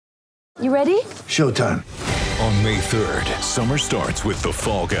You ready? Showtime. On May 3rd, summer starts with The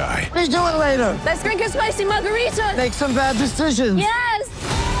Fall Guy. Let's do it later. Let's drink a spicy margarita. Make some bad decisions. Yes!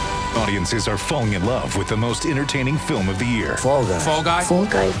 Audiences are falling in love with the most entertaining film of the year. Fall Guy. Fall Guy? Fall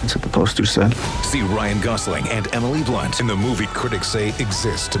Guy. That's what the poster said. See Ryan Gosling and Emily Blunt in the movie critics say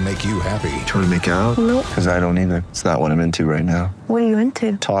exists to make you happy. Trying to make it out? Nope. Because I don't either. It's not what I'm into right now. What are you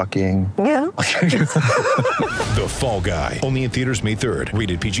into? Talking. Yeah. The Fall Guy. Only in theaters May 3rd.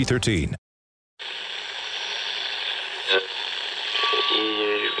 Rated PG-13.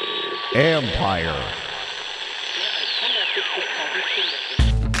 Empire.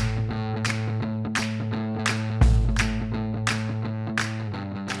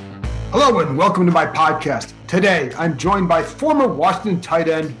 Hello and welcome to my podcast. Today, I'm joined by former Washington tight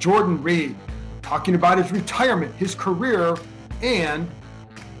end Jordan Reed, talking about his retirement, his career, and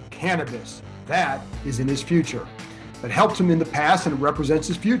cannabis. That is in his future. That helped him in the past and it represents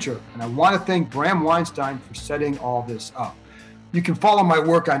his future. And I want to thank Bram Weinstein for setting all this up. You can follow my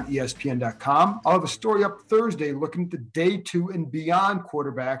work on ESPN.com. I'll have a story up Thursday looking at the day 2 and beyond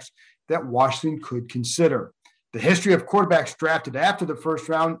quarterbacks that Washington could consider. The history of quarterbacks drafted after the first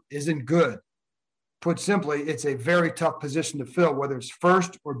round isn't good. Put simply, it's a very tough position to fill, whether it's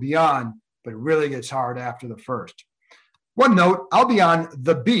first or beyond, but it really gets hard after the first. One note, I'll be on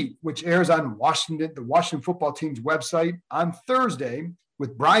The Beat, which airs on the Washington football team's website on Thursday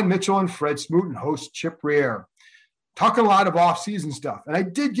with Brian Mitchell and Fred Smoot and host Chip Rier. Talking a lot of off-season stuff. And I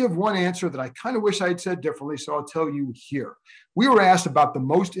did give one answer that I kind of wish I had said differently, so I'll tell you here. We were asked about the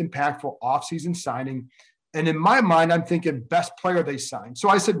most impactful off-season signing. And in my mind, I'm thinking best player they signed. So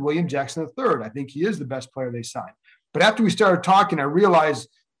I said William Jackson III. I think he is the best player they signed. But after we started talking, I realized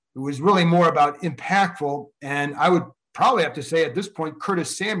it was really more about impactful. And I would probably have to say at this point,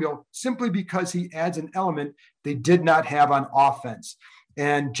 Curtis Samuel, simply because he adds an element they did not have on offense.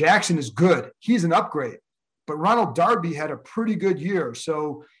 And Jackson is good. He's an upgrade. But Ronald Darby had a pretty good year.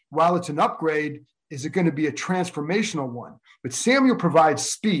 So while it's an upgrade, is it going to be a transformational one? But Samuel provides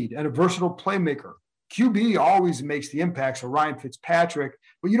speed and a versatile playmaker. QB always makes the impact, so Ryan Fitzpatrick,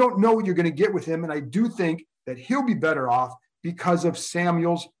 but you don't know what you're going to get with him. And I do think that he'll be better off because of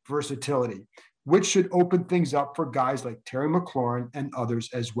Samuel's versatility, which should open things up for guys like Terry McLaurin and others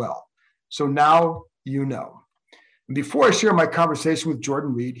as well. So now you know. And before I share my conversation with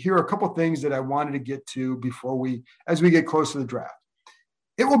Jordan Reed, here are a couple of things that I wanted to get to as we get close to the draft.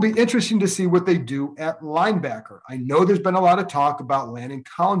 It will be interesting to see what they do at linebacker. I know there's been a lot of talk about Landon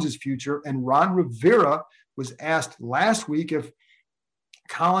Collins' future, and Ron Rivera was asked last week if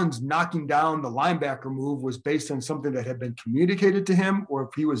Collins knocking down the linebacker move was based on something that had been communicated to him or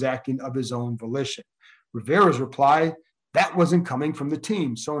if he was acting of his own volition. Rivera's reply, that wasn't coming from the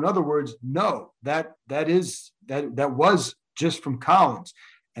team. So in other words, no, that was just from Collins.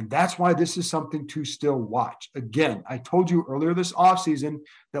 And that's why this is something to still watch. Again, I told you earlier this offseason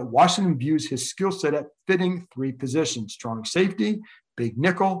that Washington views his skill set at fitting 3 positions: strong safety, big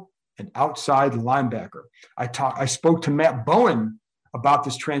nickel, and outside linebacker. I spoke to Matt Bowen about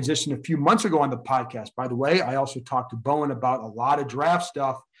this transition a few months ago on the podcast. By the way, I also talked to Bowen about a lot of draft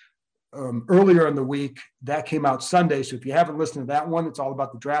stuff earlier in the week. That came out Sunday. So if you haven't listened to that one, it's all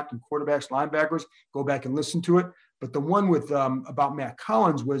about the draft and quarterbacks, linebackers. Go back and listen to it. But the one with about Matt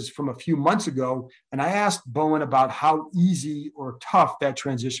Collins was from a few months ago. And I asked Bowen about how easy or tough that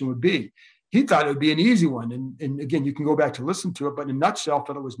transition would be. He thought it would be an easy one. And again, you can go back to listen to it. But in a nutshell,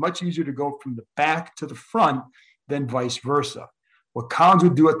 thought it was much easier to go from the back to the front than vice versa. What Collins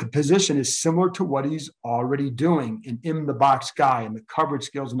would do at the position is similar to what he's already doing, an in-the-box guy and the coverage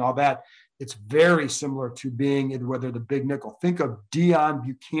skills and all that. It's very similar to being in whether the big nickel. Think of Deion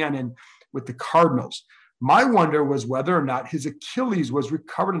Buchanan with the Cardinals. My wonder was whether or not his Achilles was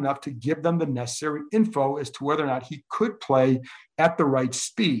recovered enough to give them the necessary info as to whether or not he could play at the right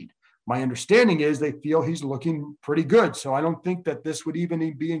speed. My understanding is they feel he's looking pretty good. So I don't think that this would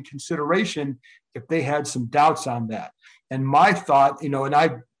even be in consideration if they had some doubts on that. And my thought, and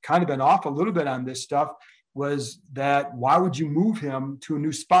I've kind of been off a little bit on this stuff, was that why would you move him to a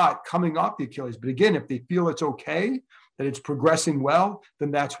new spot coming off the Achilles? But again, if they feel it's okay, that it's progressing well, then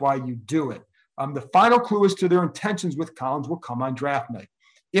that's why you do it. The final clue as to their intentions with Collins will come on draft night.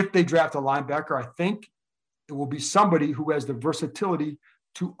 If they draft a linebacker, I think it will be somebody who has the versatility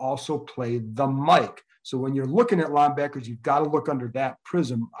to also play the mic. So when you're looking at linebackers, you've got to look under that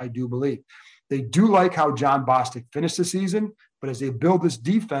prism, I do believe. They do like how John Bostic finished the season, but as they build this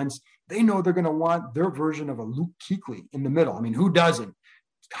defense, they know they're going to want their version of a Luke Kuechly in the middle. I mean, who doesn't?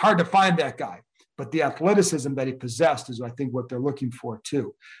 It's hard to find that guy. But the athleticism that he possessed is, I think, what they're looking for,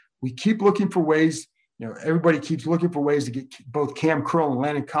 too. We keep looking for ways, everybody keeps looking for ways to get both Cam Curl and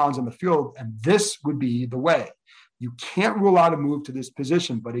Landon Collins on the field, and this would be the way. You can't rule out a move to this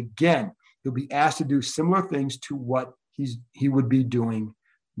position, but again, he'll be asked to do similar things to what he would be doing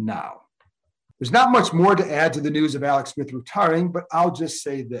now. There's not much more to add to the news of Alex Smith retiring, but I'll just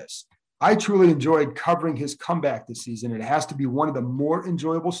say this. I truly enjoyed covering his comeback this season. It has to be one of the more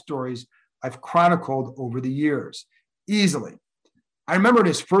enjoyable stories I've chronicled over the years, easily. I remember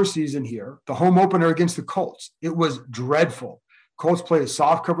his first season here, the home opener against the Colts. It was dreadful. Colts played a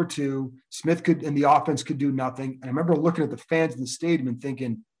soft cover 2. Smith and the offense could do nothing. And I remember looking at the fans in the stadium and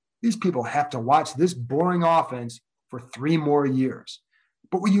thinking, these people have to watch this boring offense for 3 more years.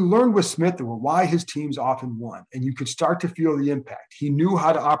 But what you learned with Smith were why his teams often won, and you could start to feel the impact. He knew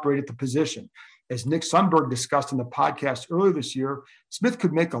how to operate at the position. As Nick Sundberg discussed in the podcast earlier this year, Smith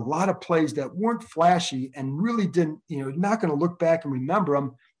could make a lot of plays that weren't flashy and really didn't, not going to look back and remember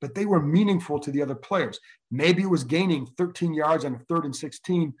them, but they were meaningful to the other players. Maybe it was gaining 13 yards on a 3rd and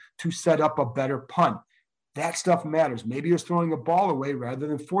 16 to set up a better punt. That stuff matters. Maybe he was throwing a ball away rather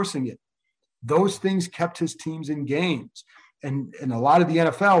than forcing it. Those things kept his teams in games. And a lot of the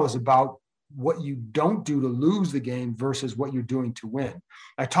NFL is about what you don't do to lose the game versus what you're doing to win.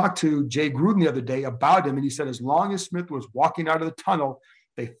 I talked to Jay Gruden the other day about him, and he said as long as Smith was walking out of the tunnel,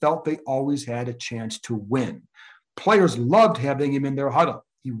 they felt they always had a chance to win. Players loved having him in their huddle.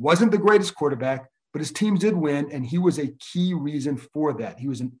 He wasn't the greatest quarterback, but his teams did win, and he was a key reason for that. He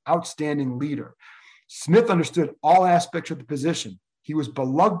was an outstanding leader. Smith understood all aspects of the position. He was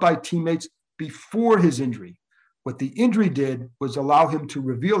beloved by teammates before his injury. What the injury did was allow him to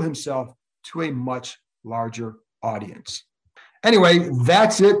reveal himself to a much larger audience. Anyway,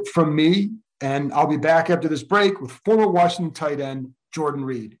 that's it from me, and I'll be back after this break with former Washington tight end Jordan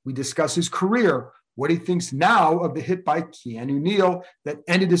Reed. We discuss his career, what he thinks now of the hit by Keanu Neal that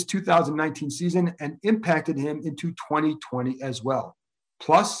ended his 2019 season and impacted him into 2020 as well.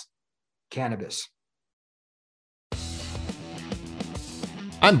 Plus, cannabis.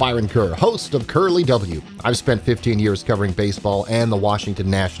 I'm Byron Kerr, host of Curly W. I've spent 15 years covering baseball and the Washington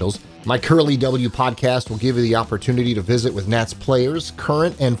Nationals. My Curly W podcast will give you the opportunity to visit with Nats players,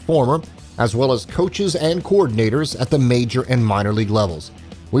 current and former, as well as coaches and coordinators at the major and minor league levels.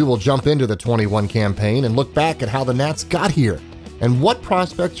 We will jump into the 21 campaign and look back at how the Nats got here and what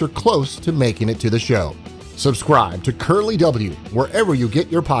prospects are close to making it to the show. Subscribe to Curly W wherever you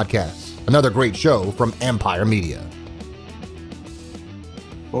get your podcasts. Another great show from Empire Media.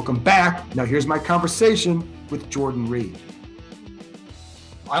 Welcome back. Now here's my conversation with Jordan Reed.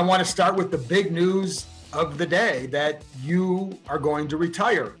 I want to start with the big news of the day that you are going to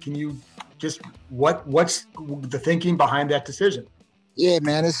retire. Can you just, what's the thinking behind that decision? Yeah,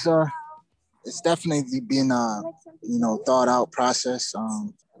 man, it's definitely been thought out process.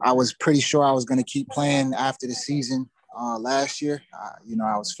 I was pretty sure I was going to keep playing after the season last year.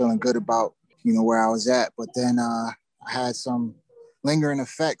 I was feeling good about where I was at, but then I had some lingering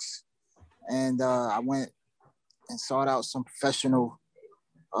effects, and I went and sought out some professional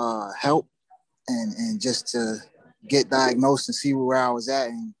help and just to get diagnosed and see where I was at,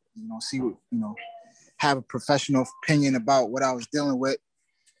 and have a professional opinion about what I was dealing with.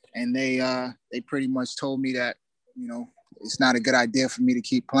 And they pretty much told me that it's not a good idea for me to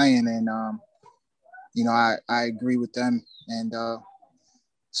keep playing, and I agree with them, and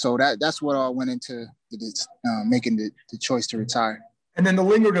so that's what all went into making the choice to retire. And then the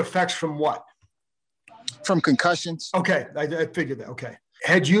lingering effects from what? From concussions. Okay, I figured that. Okay,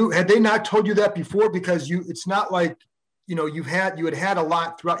 had they not told you that before? Because it's not like you had a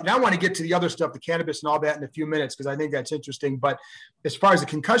lot throughout. And I want to get to the other stuff, the cannabis and all that, in a few minutes because I think that's interesting. But as far as the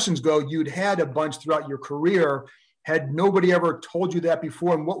concussions go, you'd had a bunch throughout your career. Had nobody ever told you that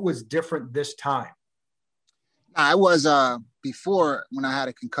before? And what was different this time? I was before, when I had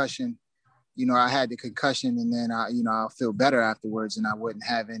a concussion. I had the concussion, and then I'll feel better afterwards, and I wouldn't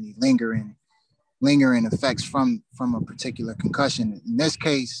have any lingering effects from a particular concussion. In this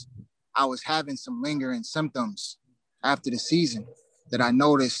case, I was having some lingering symptoms after the season that I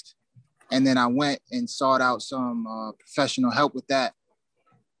noticed, and then I went and sought out some professional help with that,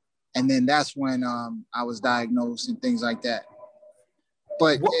 and then that's when I was diagnosed and things like that.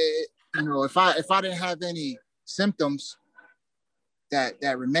 But if I didn't have any symptoms that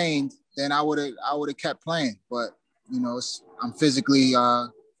remained, then I would have kept playing. But I'm physically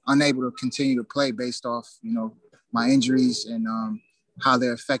unable to continue to play based off my injuries and how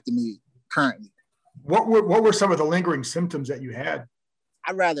they're affecting me currently. What were some of the lingering symptoms that you had?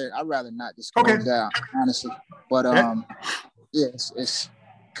 I'd rather not disclose that, honestly. But it's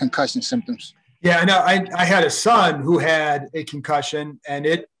concussion symptoms. Yeah, I know. I had a son who had a concussion, and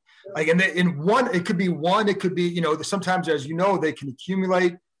it Like in one, it could be one, it could be, you know, sometimes, as you know, they can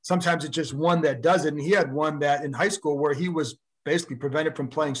accumulate. Sometimes it's just one that does it. And he had one that in high school where he was basically prevented from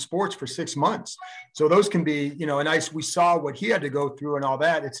playing sports for 6 months. So those can be, you know, and we saw what he had to go through and all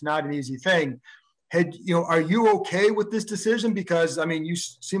that. It's not an easy thing. Are you okay with this decision? Because, I mean, you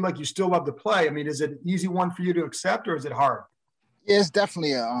seem like you still love to play. I mean, is it an easy one for you to accept, or is it hard? Yeah, it's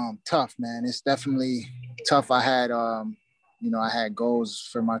definitely tough, man. It's definitely tough. I had, I had goals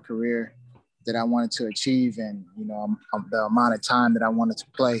for my career that I wanted to achieve, and, you know, the amount of time that I wanted to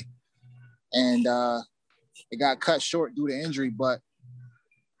play. And it got cut short due to injury, but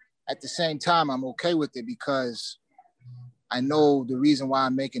at the same time, I'm okay with it because I know the reason why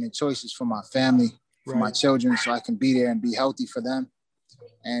I'm making the choices for my family, for my children, so I can be there and be healthy for them.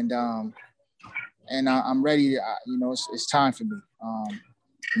 And I'm ready. It's time for me.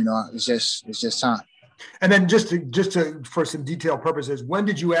 It's just time. And then just to for some detailed purposes, when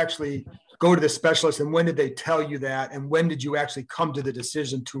did you actually go to the specialist, and when did they tell you that, and when did you actually come to the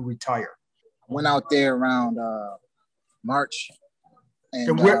decision to retire? I went out there around March.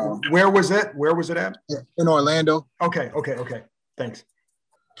 And where was it? Where was it at? In Orlando. Okay. Thanks.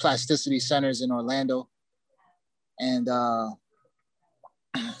 Plasticity Centers in Orlando. And I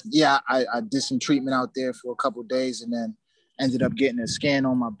did some treatment out there for a couple of days, and then ended up getting a scan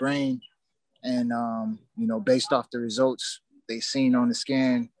on my brain. And, based off the results they seen on the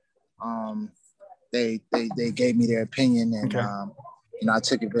scan, they gave me their opinion. And, I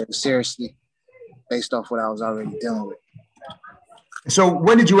took it very seriously based off what I was already dealing with. So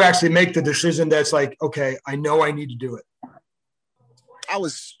when did you actually make the decision that's like, okay, I know I need to do it? I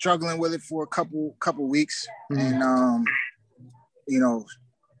was struggling with it for a couple weeks. And,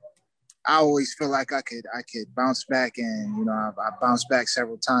 I always feel like I could bounce back, and, I bounced back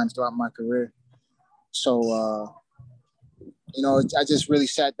several times throughout my career. So, I just really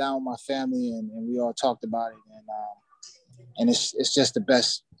sat down with my family, and we all talked about it. And it's just the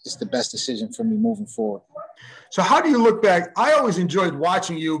best decision for me moving forward. So how do you look back? I always enjoyed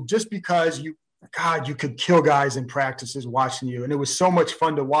watching you just because you could kill guys in practices watching you. And it was so much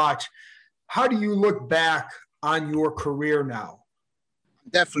fun to watch. How do you look back on your career now?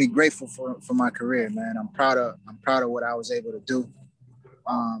 I'm definitely grateful for my career, man. I'm proud of what I was able to do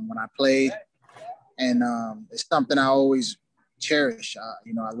when I played. And it's something I always cherish.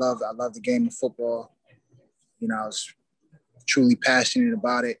 I love the game of football. I was truly passionate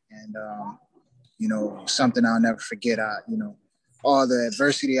about it, and something I'll never forget. All the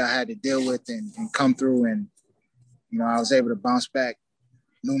adversity I had to deal with and come through, and I was able to bounce back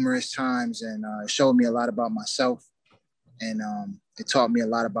numerous times, and it showed me a lot about myself, and it taught me a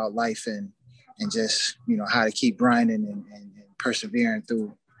lot about life, and just how to keep grinding and persevering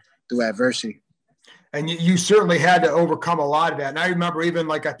through adversity. And you certainly had to overcome a lot of that. And I remember even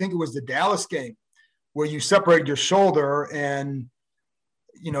I think it was the Dallas game where you separated your shoulder, and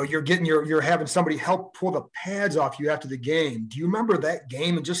you're having somebody help pull the pads off you after the game. Do you remember that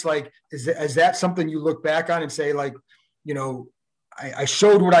game? And just is that something you look back on and say, I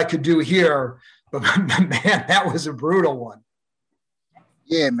showed what I could do here, but man, that was a brutal one.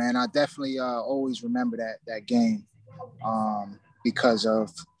 Yeah, man, I definitely always remember that game because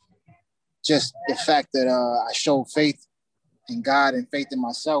of just the fact that I showed faith in God and faith in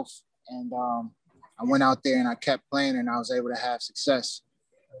myself. And I went out there and I kept playing, and I was able to have success.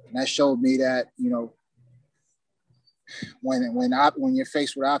 And that showed me that, when you're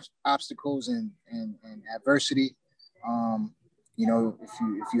faced with obstacles and adversity, if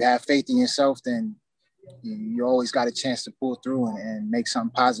you have faith in yourself, then you always got a chance to pull through and make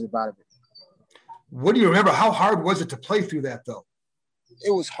something positive out of it. What do you remember? How hard was it to play through that, though? It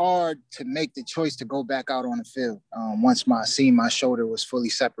was hard to make the choice to go back out on the field. Once my shoulder was fully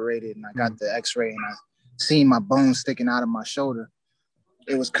separated, and I got the x-ray, and I seen my bones sticking out of my shoulder,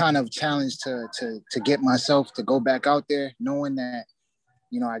 it was kind of a challenge to get myself to go back out there, knowing that,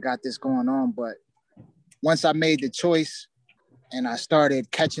 I got this going on. But once I made the choice and I started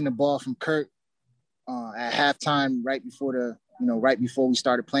catching the ball from Kurt at halftime, right before we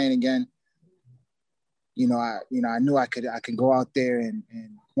started playing again, I knew I could go out there, and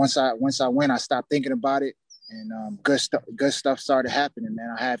once I went, I stopped thinking about it, and good stuff started happening,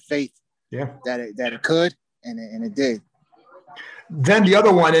 man. I had faith that it could, and it did. Then the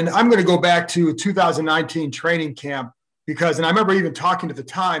other one, and I'm going to go back to 2019 training camp, and I remember even talking at the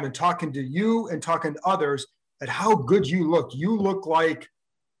time and talking to you and talking to others at how good you looked. You look like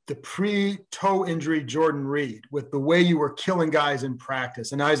the pre-toe injury Jordan Reed with the way you were killing guys in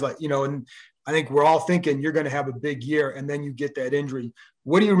practice. And I was like, and I think we're all thinking you're going to have a big year, and then you get that injury.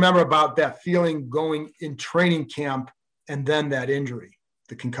 What do you remember about that feeling going in training camp and then that injury?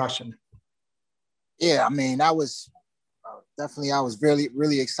 the concussion? Yeah, I mean, that was definitely, I was really,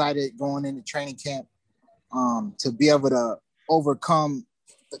 really excited going into training camp to be able to overcome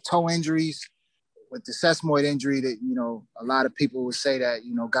the toe injuries with the sesamoid injury that, a lot of people would say that,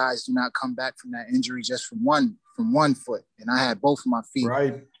 guys do not come back from that injury just from one foot. And I had both of my feet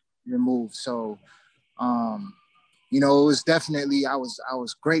removed. So, it was definitely, I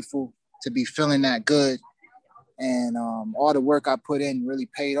was grateful to be feeling that good. And all the work I put in really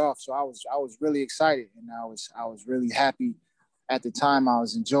paid off. So I was really excited, and I was really happy at the time. I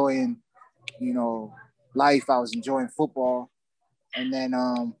was enjoying, life. I was enjoying football. And then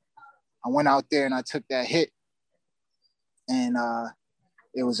I went out there and I took that hit, and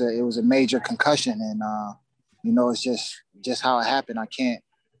it was a major concussion. And it's just how it happened. I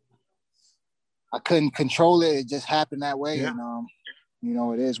couldn't control it. It just happened that way. Yeah.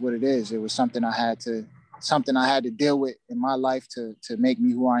 And it is what it is. It was something I had to deal with in my life to make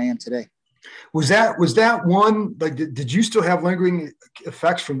me who I am today. Was that one, like, did you still have lingering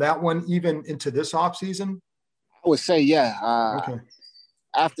effects from that one even into this off season? I would say, yeah. Okay.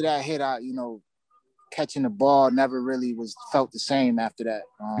 After that hit, catching the ball never really felt the same after that.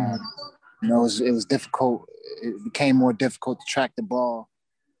 It was difficult. It became more difficult to track the ball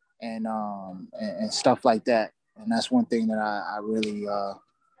and stuff like that. And that's one thing that I really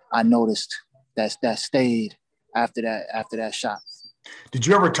I noticed that stayed after that shot. Did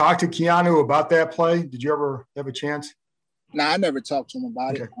you ever talk to Keanu about that play? Did you ever have a chance? No, I never talked to him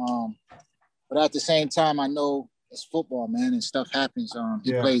about it. But at the same time, I know it's football, man, and stuff happens.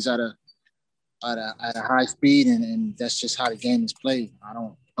 He plays at a high speed, and that's just how the game is played. I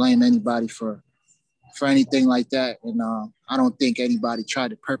don't blame anybody for anything like that, and I don't think anybody tried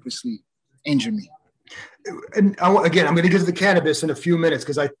to purposely injure me. And again, I'm going to get to the cannabis in a few minutes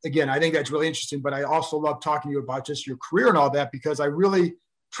because I think that's really interesting. But I also love talking to you about just your career and all that because I really,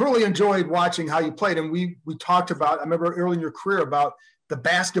 truly enjoyed watching how you played. And we talked about, I remember early in your career about the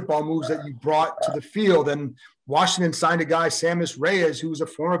basketball moves that you brought to the field. And Washington signed a guy, Sammis Reyes, who was a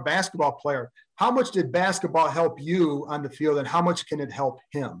former basketball player. How much did basketball help you on the field, and how much can it help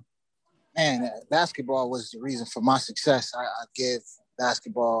him? Man, basketball was the reason for my success. I give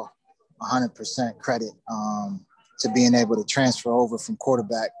basketball 100% credit to being able to transfer over from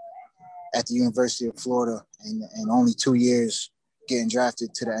quarterback at the University of Florida in only 2 years getting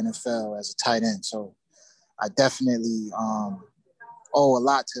drafted to the NFL as a tight end. So I definitely owe a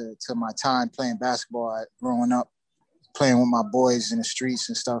lot to my time playing basketball, growing up, playing with my boys in the streets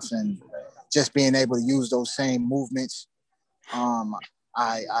and stuff, and just being able to use those same movements.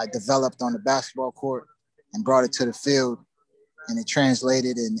 I developed on the basketball court and brought it to the field, and it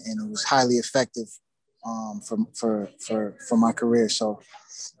translated and it was highly effective for my career. So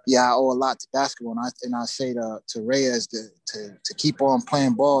yeah, I owe a lot to basketball, and I say to Reyes to keep on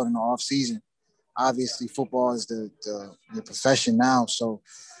playing ball in the off season. Obviously, football is the profession now. So,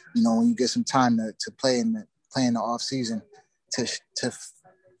 when you get some time to play in the off season, to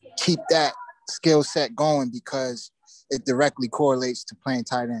keep that skill set going because it directly correlates to playing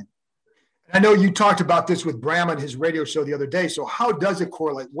tight end. I know you talked about this with Bram on his radio show the other day. So how does it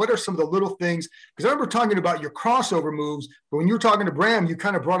correlate? What are some of the little things? Because I remember talking about your crossover moves, but when you were talking to Bram, you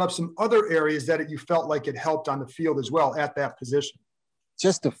kind of brought up some other areas that you felt like it helped on the field as well at that position.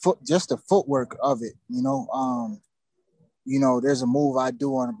 Just the footwork of it, there's a move I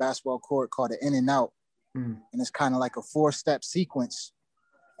do on a basketball court called an in and out. And it's kind of like a 4-step sequence.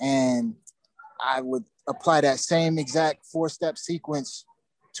 And I would apply that same exact 4-step sequence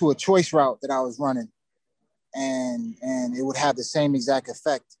to a choice route that I was running. And it would have the same exact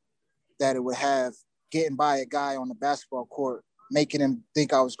effect that it would have getting by a guy on the basketball court, making him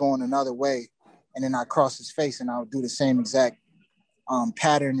think I was going another way. And then I cross his face and I would do the same exact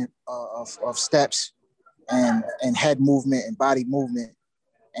pattern of steps and head movement and body movement.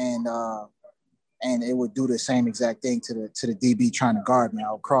 And it would do the same exact thing to the DB trying to guard me.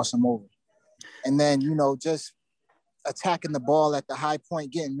 I would cross him over. And then, just attacking the ball at the high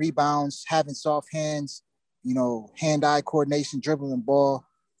point, getting rebounds, having soft hands, hand-eye coordination, dribbling ball.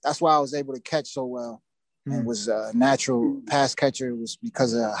 That's why I was able to catch so well and was a natural pass catcher. It was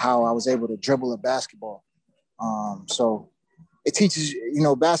because of how I was able to dribble a basketball. So it teaches,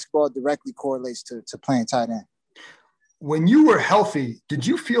 basketball directly correlates to playing tight end. When you were healthy, did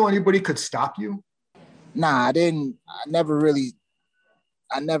you feel anybody could stop you? Nah, I didn't. I never really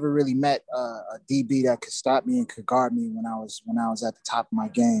met a DB that could stop me and could guard me when I was at the top of my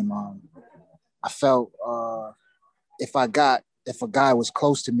game. I felt if a guy was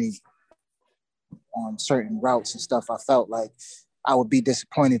close to me on certain routes and stuff, I felt like I would be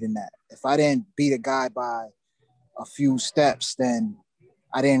disappointed in that. If I didn't beat a guy by a few steps, then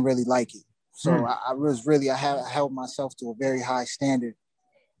I didn't really like it. So I held myself to a very high standard.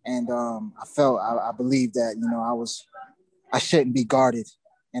 And I believe that, I shouldn't be guarded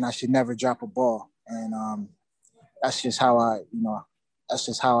and I should never drop a ball. And that's just how I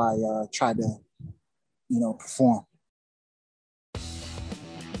try to, perform.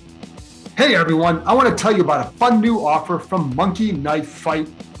 Hey everyone, I want to tell you about a fun new offer from Monkey Knife Fight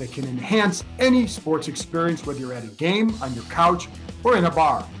that can enhance any sports experience, whether you're at a game, on your couch, or in a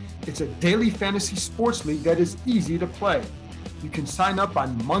bar. It's a daily fantasy sports league that is easy to play. You can sign up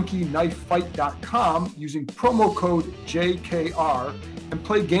on monkeyknifefight.com using promo code JKR and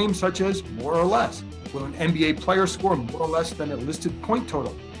play games such as More or Less. Will an NBA player score more or less than a listed point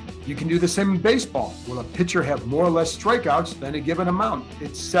total? You can do the same in baseball. Will a pitcher have more or less strikeouts than a given amount,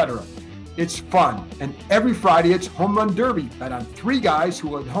 etc.? It's fun. And every Friday, it's Home Run Derby. Bet on 3 guys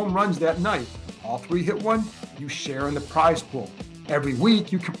who had home runs that night. All 3 hit one, you share in the prize pool. Every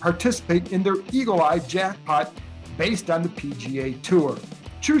week, you can participate in their Eagle Eye Jackpot based on the PGA Tour.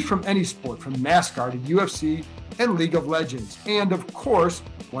 Choose from any sport, from NASCAR to UFC and League of Legends. And of course,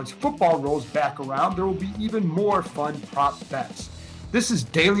 once football rolls back around, there will be even more fun prop bets. This is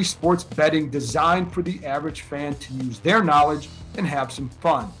daily sports betting designed for the average fan to use their knowledge and have some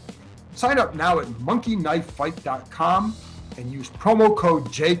fun. Sign up now at monkeyknifefight.com and use promo code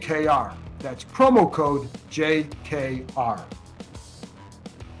JKR. That's promo code JKR.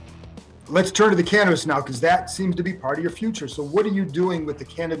 Let's turn to the cannabis now, because that seems to be part of your future. So what are you doing with the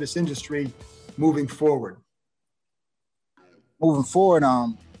cannabis industry moving forward? Moving forward,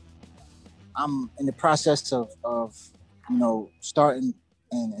 I'm in the process of starting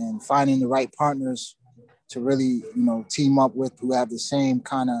and finding the right partners to really, team up with, who have the same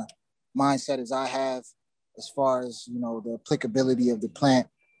kind of mindset as I have, as far as, the applicability of the plant,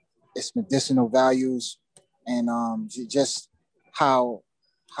 its medicinal values, and just how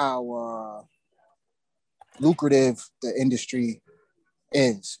lucrative the industry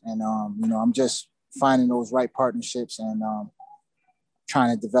is. And, I'm just finding those right partnerships and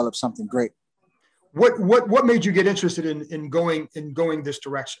trying to develop something great. What made you get interested in going this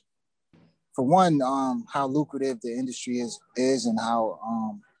direction? For one, how lucrative the industry is and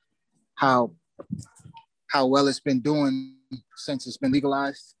how well it's been doing since it's been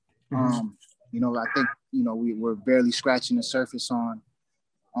legalized. Mm-hmm. I think we're barely scratching the surface on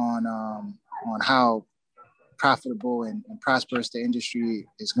how profitable and prosperous the industry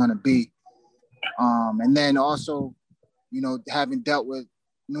is going to be. And then also, having dealt with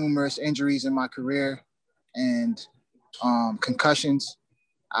numerous injuries in my career and concussions,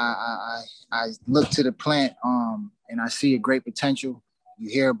 I look to the plant and I see a great potential. You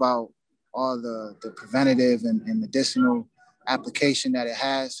hear about all the preventative and medicinal application that it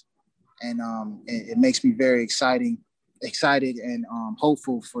has. And it makes me very excited and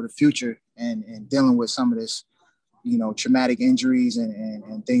hopeful for the future and dealing with some of this, traumatic injuries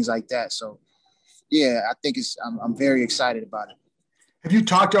and things like that. So, yeah, I think I'm very excited about it. Have you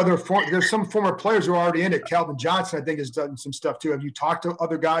talked to there's some former players who are already in it. Calvin Johnson, I think, has done some stuff too. Have you talked to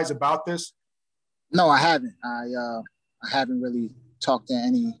other guys about this? No, I haven't. I haven't really talked to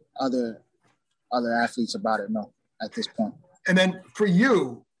any other athletes about it, no, at this point. And then for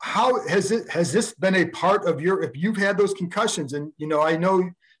you, how has this been a part of if you've had those concussions? And, I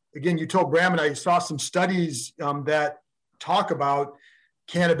know, again, you told Bram and I saw some studies that talk about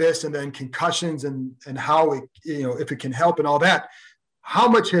cannabis and then concussions and how it, if it can help and all that. How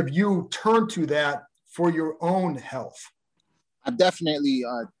much have you turned to that for your own health? I've definitely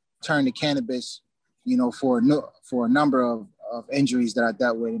turned to cannabis, for a number of injuries that I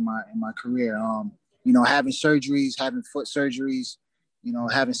dealt with in my career. Having surgeries, having foot surgeries,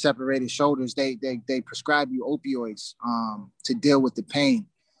 having separated shoulders, they prescribe you opioids to deal with the pain.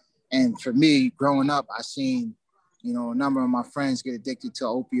 And for me, growing up, I seen, a number of my friends get addicted to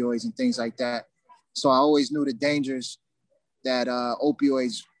opioids and things like that. So I always knew the dangers that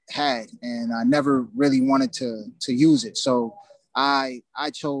opioids had, and I never really wanted to use it. So I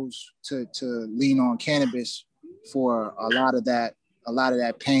chose to lean on cannabis for a lot of that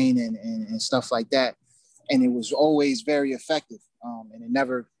pain and stuff like that. And it was always very effective. And it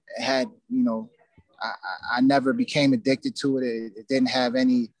never had, I never became addicted to it. It didn't have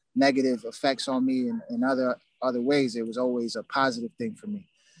any negative effects on me in other ways. It was always a positive thing for me.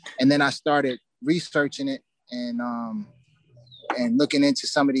 And then I started researching it and looking into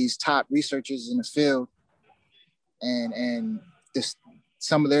some of these top researchers in the field. And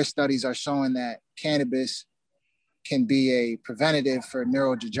some of their studies are showing that cannabis can be a preventative for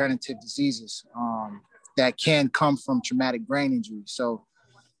neurodegenerative diseases that can come from traumatic brain injury. So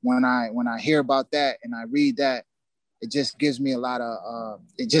when I hear about that and I read that, it just gives me a lot of,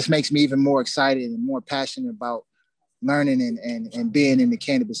 it just makes me even more excited and more passionate about learning and being in the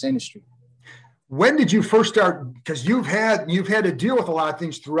cannabis industry. When did you first start? Because you've had to deal with a lot of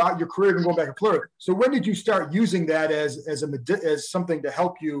things throughout your career, even going back to Florida. So when did you start using that as something to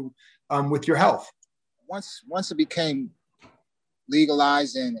help you with your health? Once it became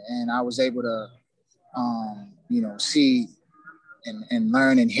legalized and I was able to, see and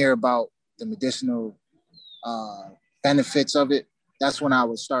learn and hear about the medicinal benefits of it, that's when I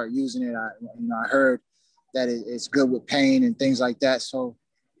would start using it. I heard that it's good with pain and things like that. So,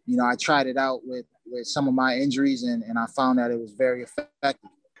 I tried it out with some of my injuries and I found that it was very effective.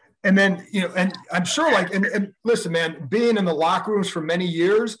 And then, and I'm sure and listen, man, being in the locker rooms for many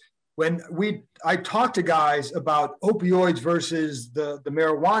years, when I talked to guys about opioids versus the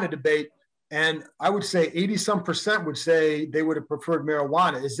marijuana debate, and I would say 80% would say they would have preferred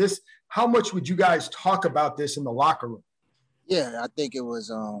marijuana. How much would you guys talk about this in the locker room? Yeah, I think it was,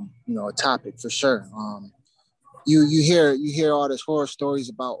 a topic for sure. You hear all these horror stories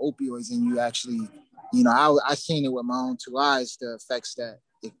about opioids, and you actually, I seen it with my own two eyes, the effects that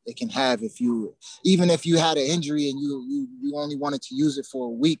it can have even if you had an injury and you only wanted to use it for a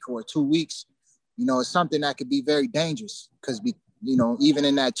week or 2 weeks, it's something that could be very dangerous because, even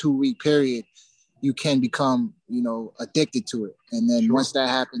in that 2 week period, you can become, addicted to it. And then Sure. Once that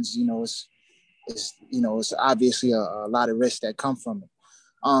happens, it's obviously a lot of risks that come from it.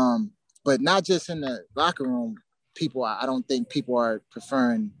 But not just in the locker room, I don't think people are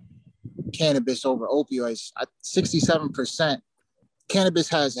preferring cannabis over opioids. 67%, cannabis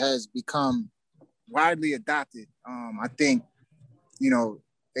has become widely adopted. I think,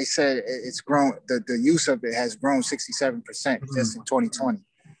 they said it's grown, the use of it has grown 67% just in 2020.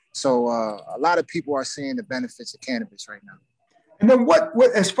 So a lot of people are seeing the benefits of cannabis right now. And then what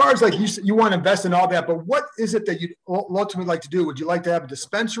as far as you want to invest in all that, but what is it that you'd ultimately like to do? Would you like to have a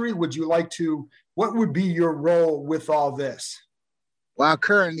dispensary? What would be your role with all this? Well, I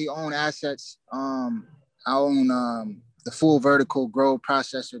currently own assets. I own the full vertical grow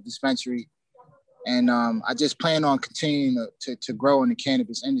processor dispensary. And I just plan on continuing to grow in the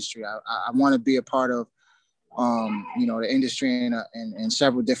cannabis industry. I want to be a part of, the industry in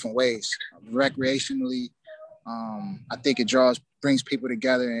several different ways. Recreationally, I think it brings people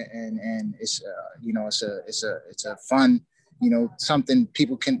together, and it's it's a fun, something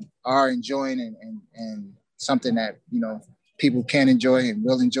people are enjoying and something that people can enjoy and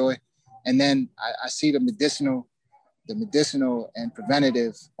will enjoy. And then I see the medicinal and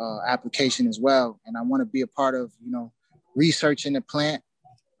preventative application as well. And I want to be a part of, researching the plant,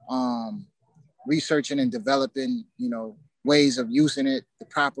 researching and developing, ways of using it the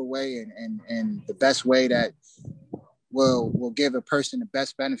proper way and the best way that will give a person the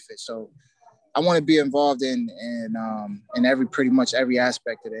best benefit. So I want to be involved in pretty much every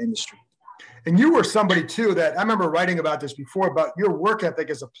aspect of the industry. And you were somebody too that I remember writing about this before, about your work ethic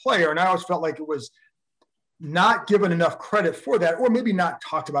as a player. And I always felt like it was not given enough credit for that, or maybe not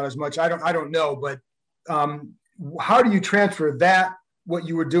talked about as much. I don't know, but how do you transfer that, what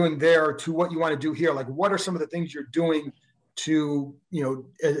you were doing there, to what you want to do here? Like, what are some of the things you're doing to,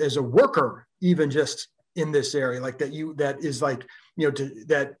 as a worker, even just in this area, like that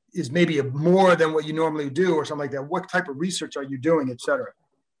is maybe more than what you normally do or something like that? What type of research are you doing, et cetera?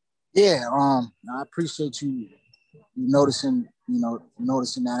 Yeah. I appreciate you noticing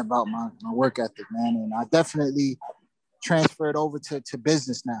that about my work ethic, man. And I definitely transferred over to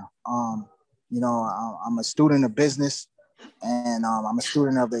business now. I'm a student of business, and I'm a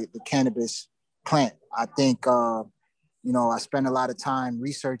student of the cannabis plant. I think, I spend a lot of time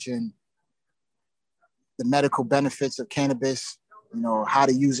researching the medical benefits of cannabis, how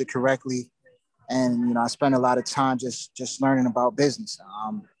to use it correctly. And, I spend a lot of time just learning about business.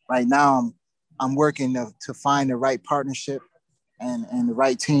 Right now, I'm working to find the right partnership and the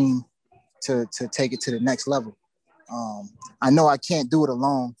right team to take it to the next level. I know I can't do it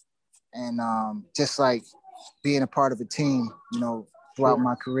alone. And just like being a part of a team, throughout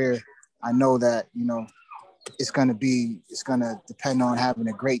my career, I know that, it's going to depend on having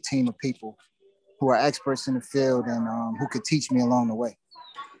a great team of people who are experts in the field and who could teach me along the way.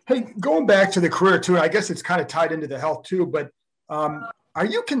 Hey, going back to the career too, I guess it's kind of tied into the health too, but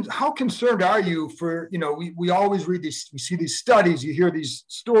how concerned are you for, we always read these, we see these studies, you hear these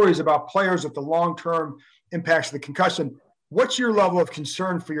stories about players with the long-term impacts of the concussion. What's your level of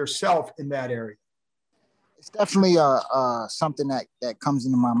concern for yourself in that area? It's definitely something that comes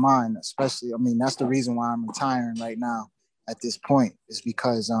into my mind, especially, that's the reason why I'm retiring right now at this point, is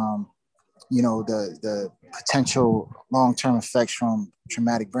because, the potential long-term effects from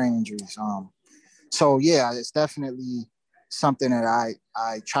traumatic brain injuries. So yeah, it's definitely something that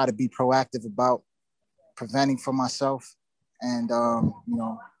I try to be proactive about preventing for myself, and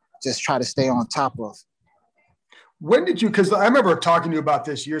just try to stay on top of. When did you, because I remember talking to you about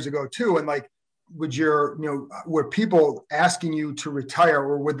this years ago too, and like, were people asking you to retire,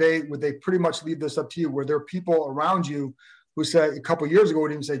 or would they pretty much leave this up to you? Were there people around you who said a couple of years ago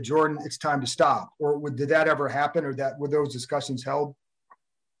would even say, Jordan, it's time to stop? Or did that ever happen, or were those discussions held?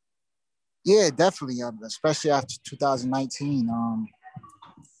 Yeah, definitely. Especially after 2019,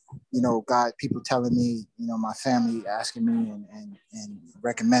 got people telling me, my family asking me and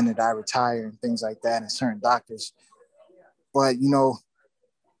recommended I retire and things like that, and certain doctors. But,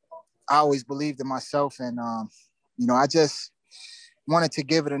 I always believed in myself, and, I just wanted to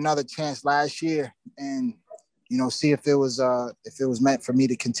give it another chance last year and, see if it was meant for me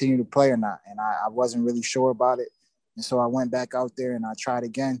to continue to play or not. And I wasn't really sure about it. And so I went back out there and I tried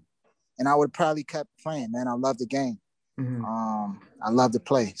again, and I would probably kept playing, man. I love the game. Mm-hmm. I love to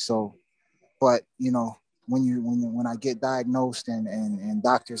play. So, but, when I get diagnosed and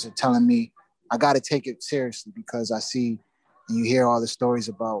doctors are telling me I got to take it seriously, because I see and you hear all the stories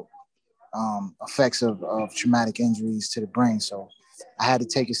about effects of traumatic injuries to the brain. So I had to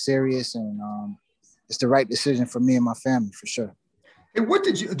take it serious, and it's the right decision for me and my family, for sure. Hey,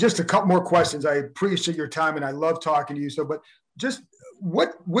 just a couple more questions. I appreciate your time and I love talking to you. So, but just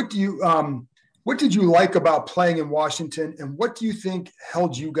what did you like about playing in Washington, and what do you think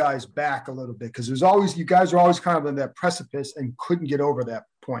held you guys back a little bit? Because you guys are always kind of on that precipice and couldn't get over that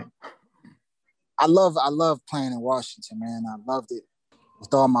point. I love playing in Washington, man. I loved it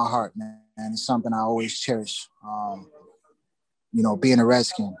with all my heart, man. And it's something I always cherish. Being a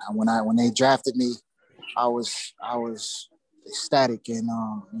Redskin. When they drafted me, I was ecstatic, and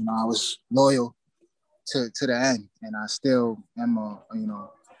I was loyal to the end, and I still am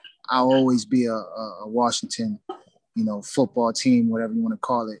I'll always be a Washington, football team, whatever you want to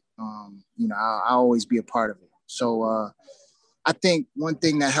call it. I'll always be a part of it. So I think one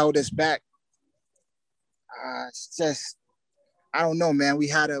thing that held us back, it's just, I don't know, man. We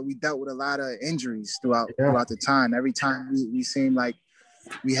dealt with a lot of injuries throughout the time. Every time we seemed like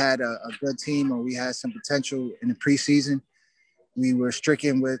we had a good team, or we had some potential in the preseason, we were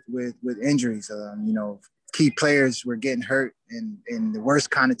stricken with injuries. Key players were getting hurt in the worst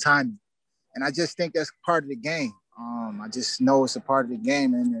kind of timing. And I just think that's part of the game. I just know it's a part of the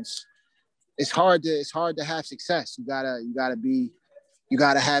game, and it's hard to have success. You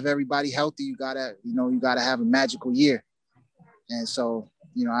gotta have everybody healthy. You gotta have a magical year. And so,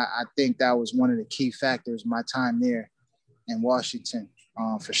 I think that was one of the key factors my time there in Washington,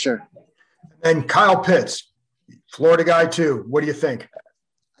 for sure. And Kyle Pitts, Florida guy too. What do you think?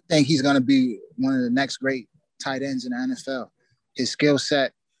 I think he's going to be one of the next great tight ends in the NFL. His skill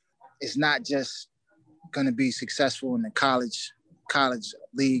set is not just going to be successful in the college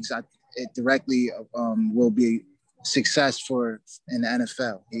leagues. It directly will be success in the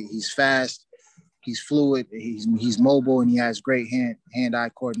NFL. He's fast, he's fluid, he's mobile, and he has great hand-eye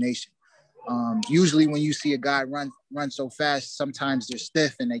coordination. Usually when you see a guy run so fast, sometimes they're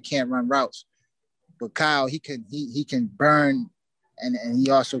stiff and they can't run routes. But Kyle, he can burn, and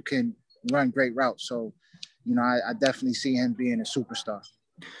he also can run great routes. So, I definitely see him being a superstar.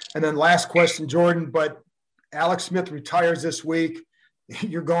 And then last question, Jordan, but Alex Smith retires this week.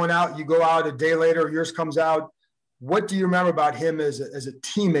 You're going out, you go out a day later, yours comes out. What do you remember about him as a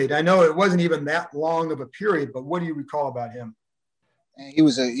teammate? I know it wasn't even that long of a period, but what do you recall about him? And he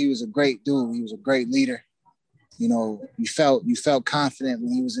was a great dude. He was a great leader. You felt confident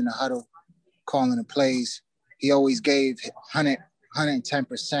when he was in the huddle calling the plays. He always gave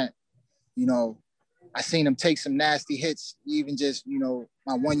 110%. I seen him take some nasty hits, even just,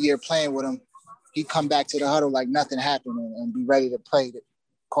 my 1 year playing with him. He'd come back to the huddle like nothing happened and be ready to play, to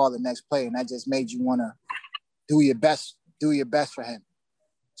call the next play. And that just made you want to do your best for him.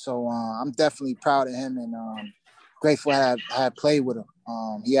 So I'm definitely proud of him, and grateful I had played with him.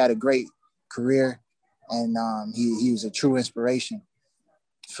 He had a great career, and he was a true inspiration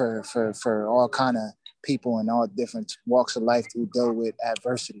for all kind of people in all different walks of life who deal with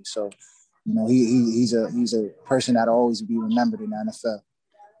adversity. So, he's a person that'll always be remembered in the NFL.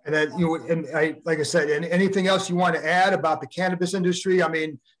 And then like I said, anything else you want to add about the cannabis industry? I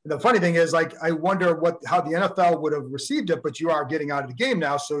mean, the funny thing is, I wonder how the NFL would have received it, but you are getting out of the game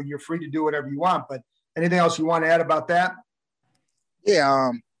now, so you're free to do whatever you want. But anything else you want to add about that?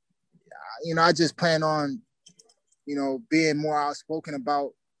 Yeah, I just plan on, being more outspoken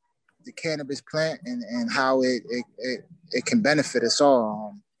about the cannabis plant and how it can benefit us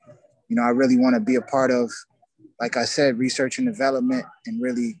all. I really want to be a part of, like I said, research and development, and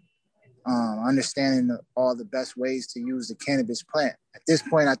really understanding all the best ways to use the cannabis plant. At this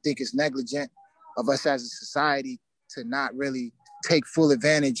point, I think it's negligent of us as a society to not really take full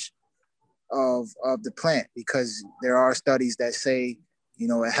advantage of the plant, because there are studies that say,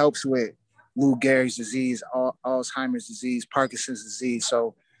 it helps with Lou Gehrig's disease, Alzheimer's disease, Parkinson's disease.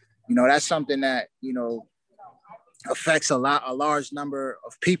 So, that's something that, affects a large number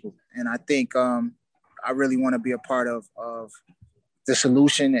of people. And I think I really want to be a part of the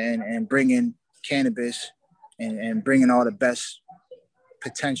solution and bringing cannabis and bringing all the best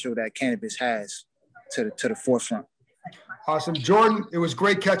potential that cannabis has to the forefront. Awesome. Jordan, it was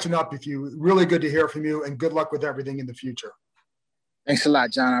great catching up with you. Really good to hear from you, and good luck with everything in the future. Thanks a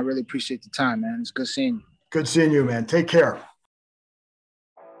lot, John. I really appreciate the time, man. It's good seeing you. Good seeing you, man. Take care.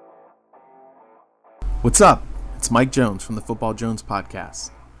 What's up? It's Mike Jones from the Football Jones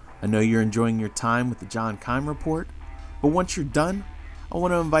podcast. I know you're enjoying your time with the John Keim Report, but once you're done, I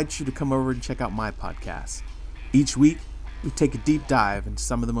want to invite you to come over and check out my podcast. Each week, we take a deep dive into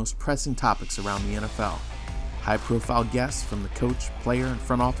some of the most pressing topics around the NFL. High-profile guests from the coach, player, and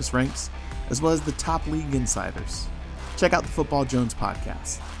front office ranks, as well as the top league insiders. Check out the Football Jones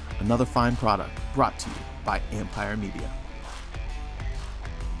podcast, another fine product brought to you by Empire Media.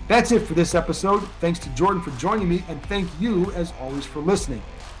 That's it for this episode. Thanks to Jordan for joining me, and thank you, as always, for listening.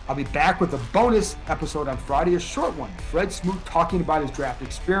 I'll be back with a bonus episode on Friday, a short one. Fred Smoot talking about his draft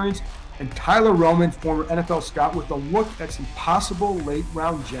experience, and Tyler Roman, former NFL scout, with a look at some possible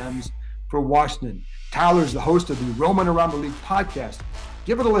late-round gems for Washington. Tyler is the host of the Roman Around the League podcast.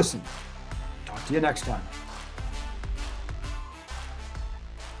 Give it a listen. Talk to you next time.